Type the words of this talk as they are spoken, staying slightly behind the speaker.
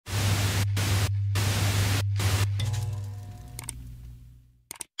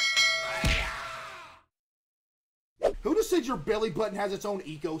said your belly button has its own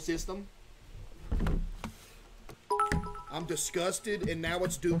ecosystem? I'm disgusted, and now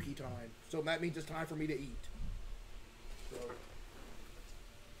it's dookie time. So that means it's time for me to eat. So.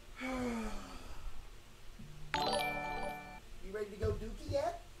 You ready to go dookie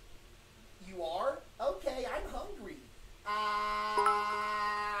yet? You are? Okay, I'm hungry. Oh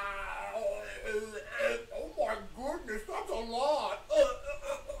my goodness, that's a lot.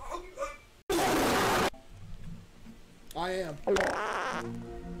 I am.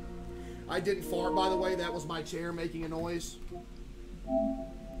 I didn't fart, by the way. That was my chair making a noise.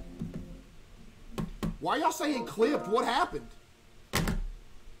 Why are y'all saying clipped? What happened?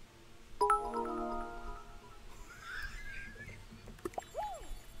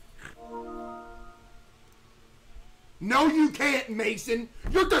 No, you can't, Mason.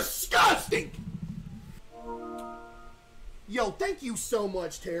 You're disgusting. Yo, thank you so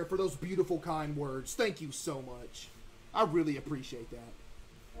much, Tara, for those beautiful, kind words. Thank you so much. I really appreciate that.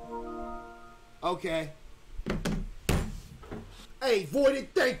 Okay. Hey,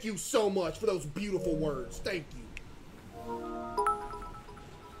 Voided, thank you so much for those beautiful words. Thank you.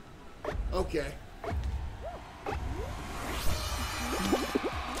 Okay.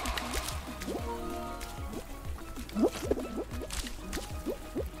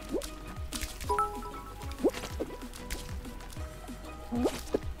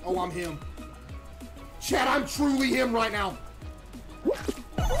 Oh, I'm him. Chat, I'm truly him right now.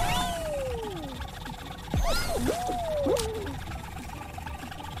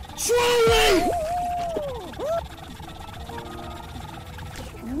 Truly!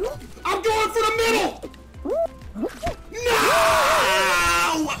 I'm going for the middle! No!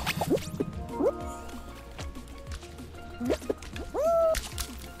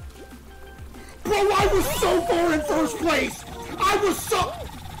 Bro, I was so far in first place! I was so...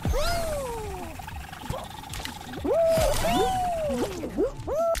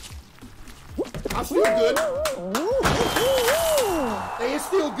 I'm still good. Hey, it's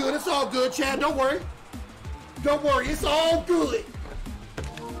still good. It's all good, Chad. Don't worry. Don't worry. It's all good.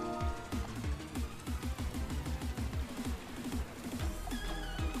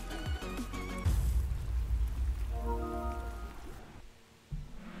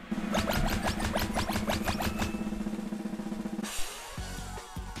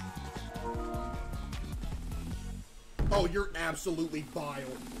 Oh, you're absolutely vile.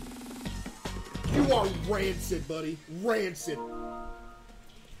 You are rancid, buddy. Rancid.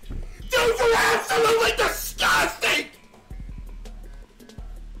 Dude, you're absolutely disgusting!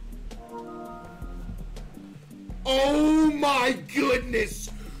 Oh my goodness!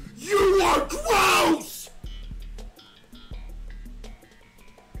 You are gross!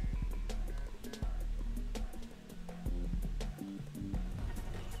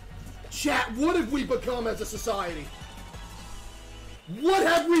 Chat, what have we become as a society? What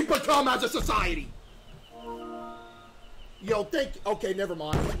have we become as a society? Yo, okay, never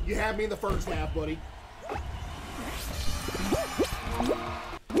mind. You had me in the first half, buddy.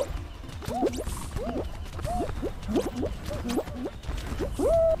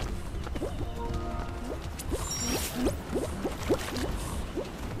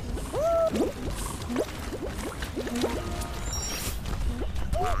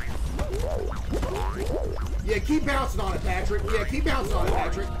 Yeah, keep bouncing on it, Patrick. Yeah, keep bouncing on it,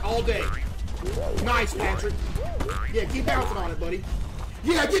 Patrick. All day. Nice, Patrick. Yeah, keep bouncing on it, buddy.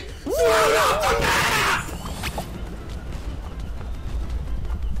 Yeah, get thrown off the map!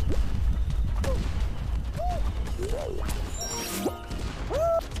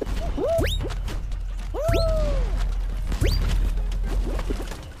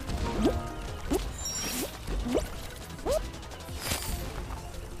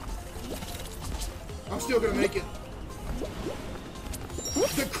 I'm still gonna make it.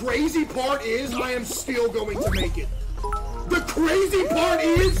 The crazy part is I am still going to make it. The crazy part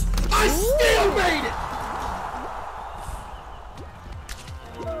is I still made it!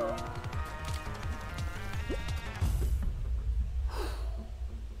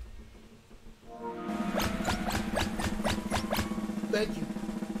 Thank you.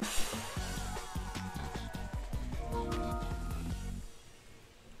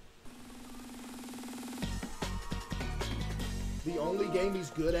 The only game he's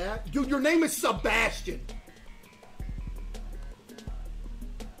good at? Dude, your name is Sebastian!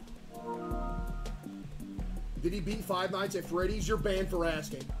 Did he beat Five Nights at Freddy's? You're banned for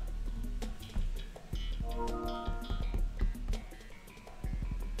asking.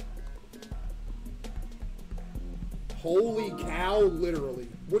 Holy cow, literally.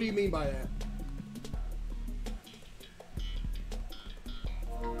 What do you mean by that?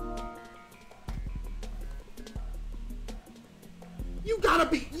 You gotta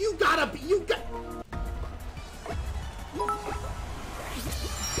be.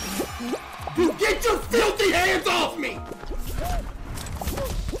 Dude, get your filthy hands off me!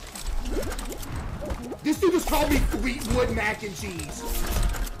 This dude just called me Fleetwood mac and cheese.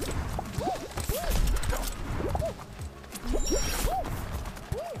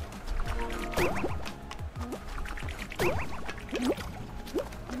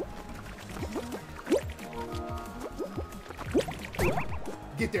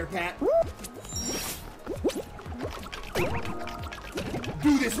 Get there, Pat.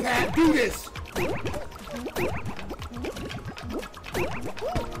 Do this, Pat. Do this.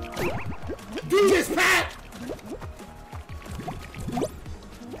 Do this, Pat.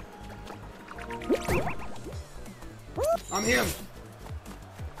 I'm him.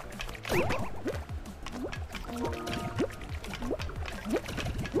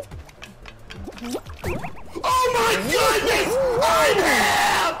 Oh my goodness! I'm him!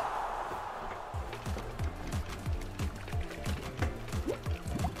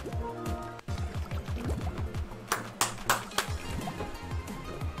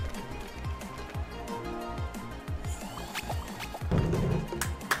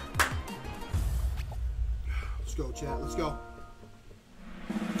 Let's go, chat. Let's go.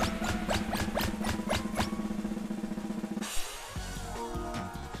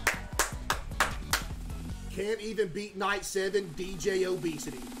 Can't even beat Night 7 DJ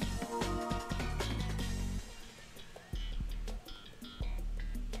Obesity.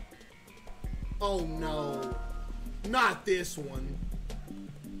 Oh no. Not this one.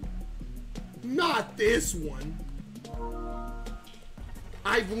 Not this one.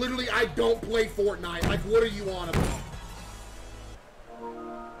 I don't play Fortnite. Like, what are you on about?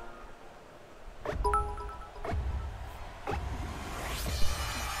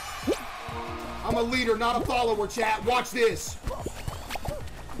 I'm a leader, not a follower, chat. Watch this.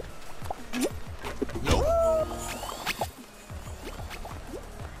 Nope.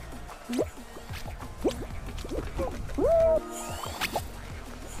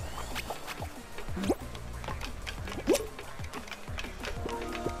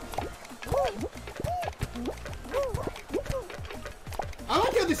 I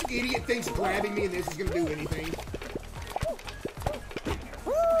like how this idiot thinks grabbing me and this is gonna do anything.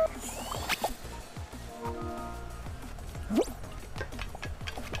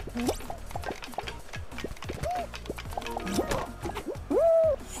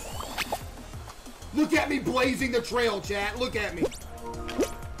 Look at me blazing the trail, chat. Look at me.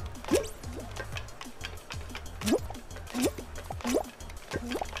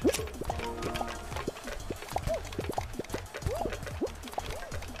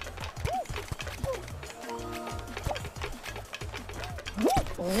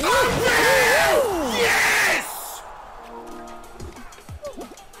 Yes!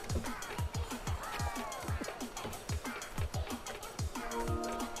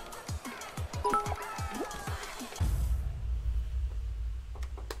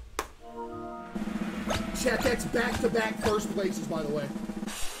 Chat, that's back-to-back first places, by the way.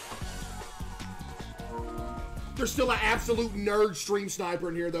 There's still an absolute nerd stream sniper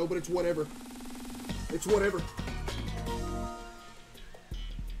in here, though, but it's whatever. It's whatever.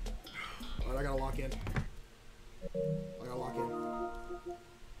 Alright, I gotta lock in. I gotta lock in.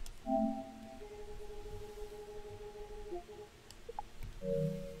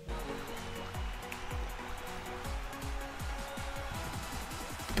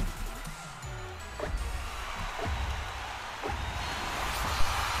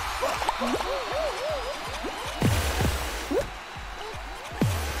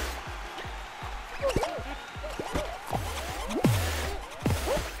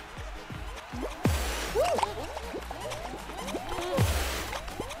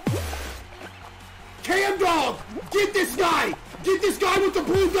 Cam Dog! Get this guy! Get this guy with the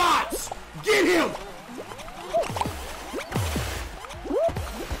blue dots! Get him!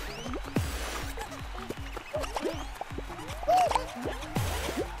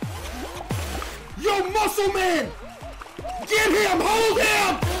 Yo, Muscle Man! Get him! Hold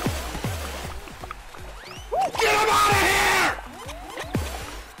him! Get him out of here!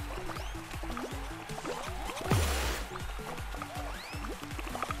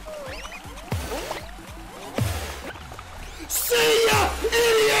 See ya,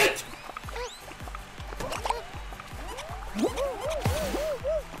 idiot!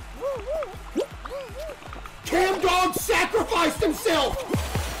 Cam Dog sacrificed himself!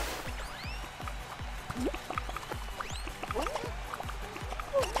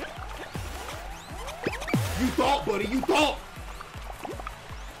 You thought, buddy, you thought!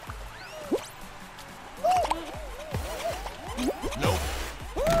 Nope.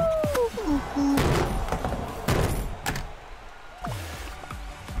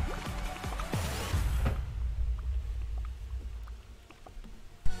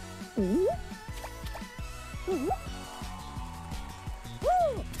 I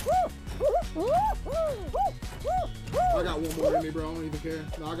got one more in me, bro. I don't even care.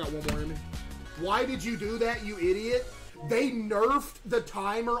 No, I got one more in me. Why did you do that, you idiot? They nerfed the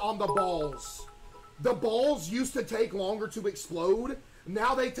timer on the balls. The balls used to take longer to explode.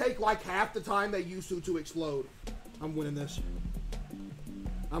 Now they take like half the time they used to explode. I'm winning this.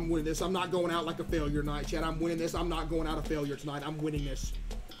 I'm winning this. I'm not going out like a failure tonight, Chad. I'm winning this. I'm not going out a failure tonight. I'm winning this.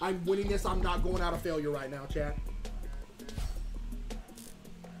 I'm winning this. I'm not going out a failure right now, Chad.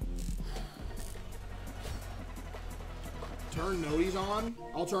 Turn noties on.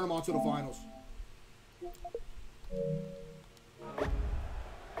 I'll turn them on to the finals.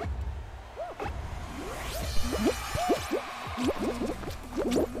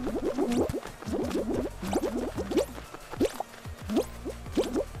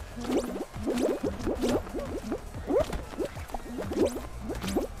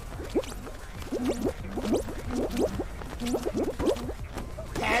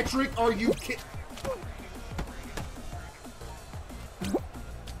 Patrick, are you kidding?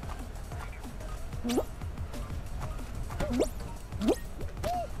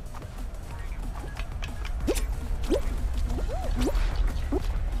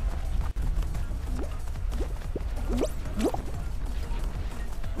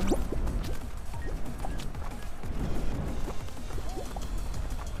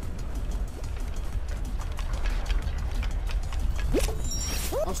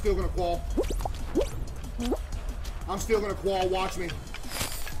 I'm still gonna qual. I'm still gonna qual, watch me.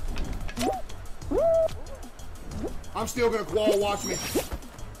 I'm still gonna qual, watch me.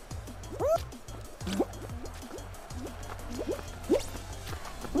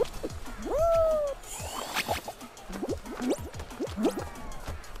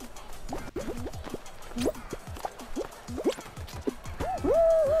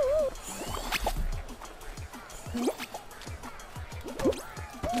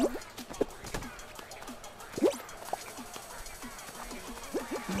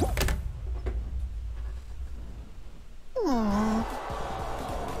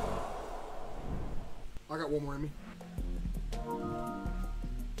 I got one more in me.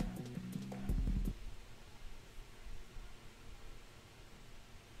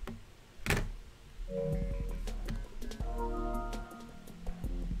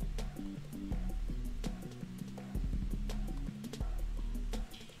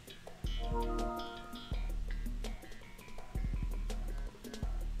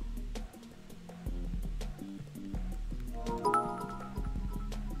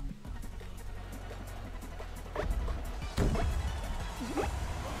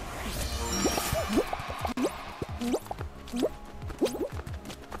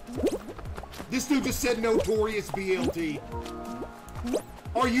 This dude just said notorious BLT.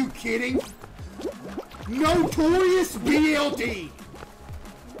 Are you kidding? Notorious BLT.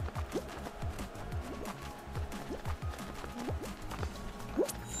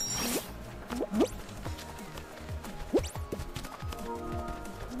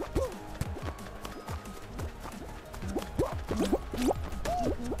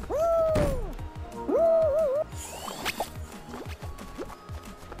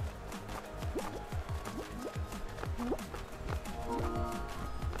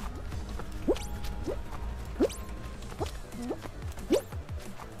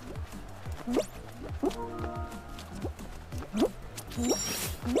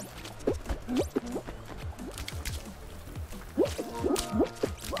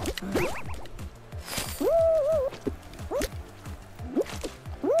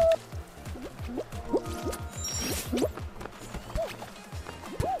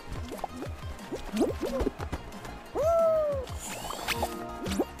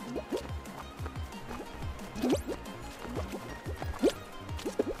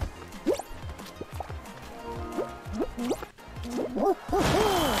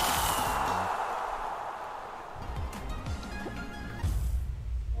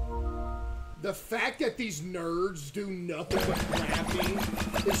 The fact that these nerds do nothing but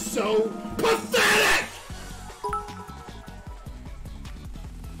crafting is so pathetic!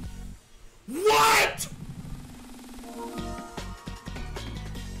 What?!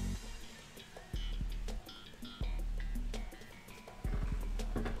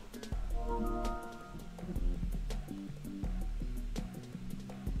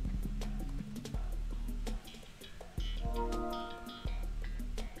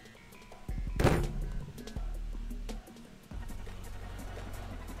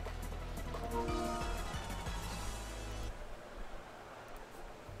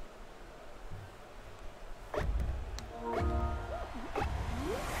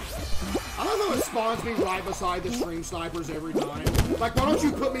 spawns me right beside the stream snipers every time. Like, why don't you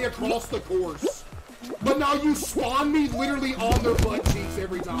put me across the course? But now you spawn me literally on their butt cheeks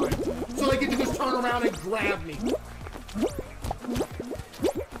every time. So they get to just turn around and grab me.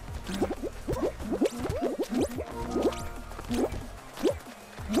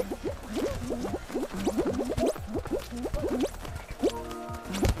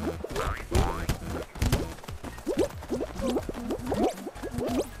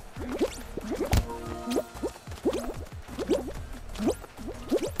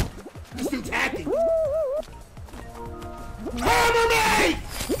 This dude's hacking. Hammer me!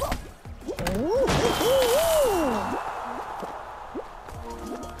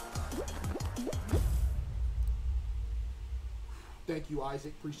 Thank you,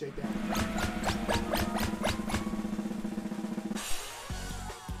 Isaac. Appreciate that.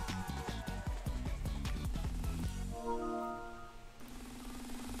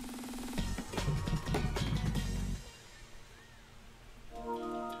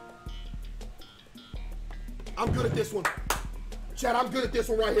 I'm good at this one. Chad, I'm good at this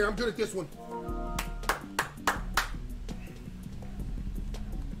one right here. I'm good at this one.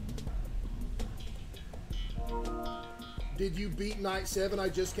 Did you beat Night 7? I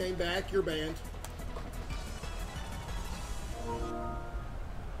just came back. You're banned.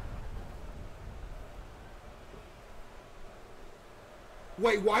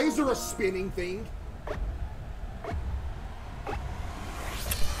 Wait, why is there a spinning thing?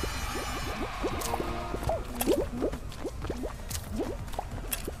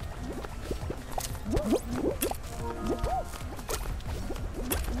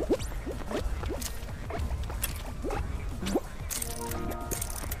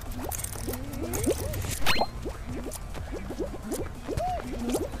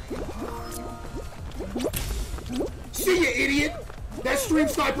 See ya, idiot! That stream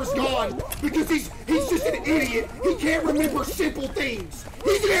sniper's gone because he's just an idiot. He can't remember simple things.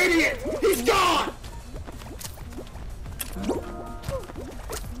 He's an idiot! He's gone!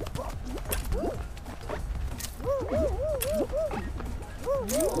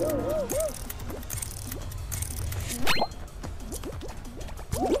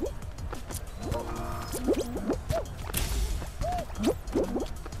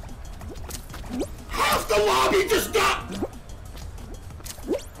 Half the lobby just got...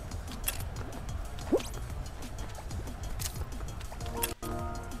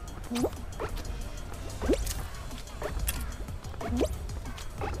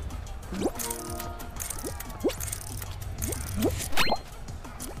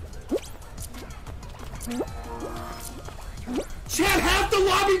 Chad, half the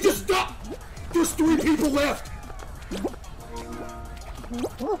lobby just got... There's 3 people left.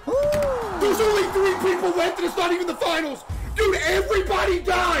 There's only 3 people left and it's not even the finals. Dude, everybody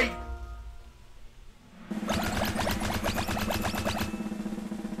died.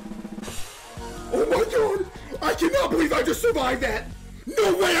 Oh my god. I cannot believe I just survived that.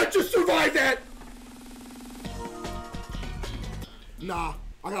 No way I just survived that. Nah,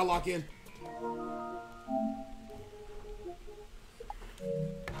 I gotta lock in.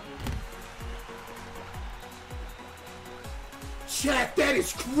 Chat, that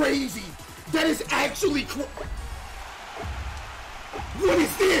is crazy. That is actually What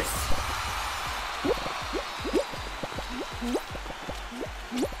is this?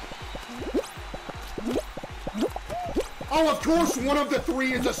 Oh, of course one of the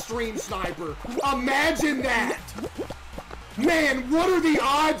 3 is a stream sniper. Imagine that. Man, what are the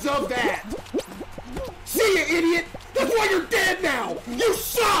odds of that? See ya, idiot. That's why you're dead now. You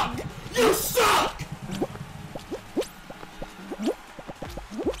suck. You suck.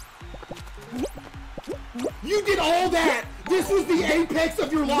 You did all that. This was the apex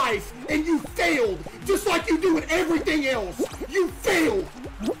of your life, and you failed, just like you do in everything else. You failed.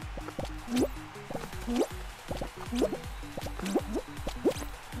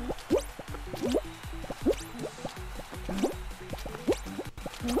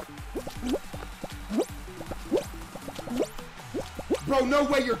 Bro, no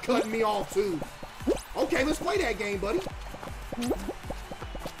way you're cutting me off, too. Okay, let's play that game, buddy.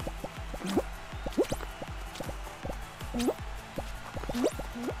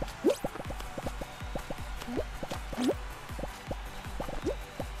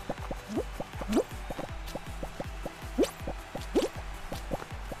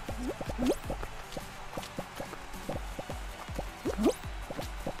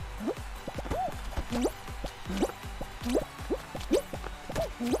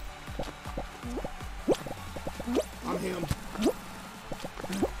 I'm him.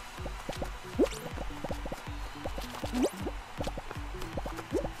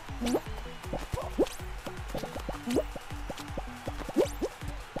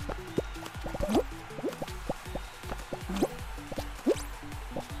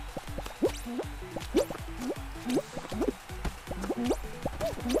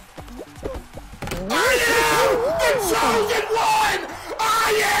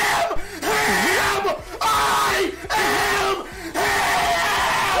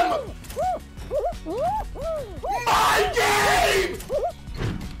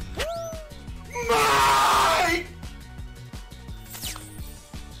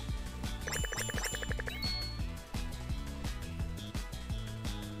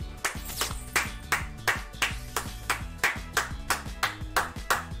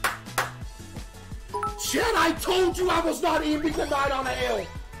 Chad, I told you I was not ending the night on an L.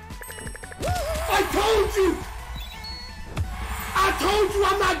 I told you. I told you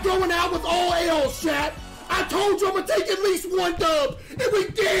I'm not going out with all L's, Chad. I told you I'm going to take at least one dub, and we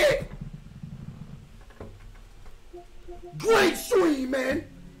did. Great stream, man.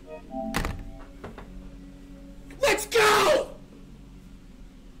 Let's go.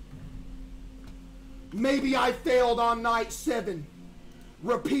 Maybe I failed on night 7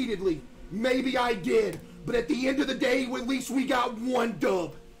 repeatedly. Maybe I did. But at the end of the day, at least we got one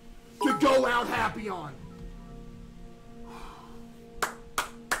dub to go out happy on.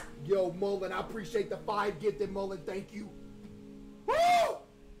 Yo, Mullen, I appreciate the 5 gifted, Mullen. Thank you. Woo!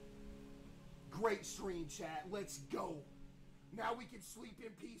 Great stream, chat. Let's go. Now we can sleep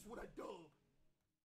in peace with a dub.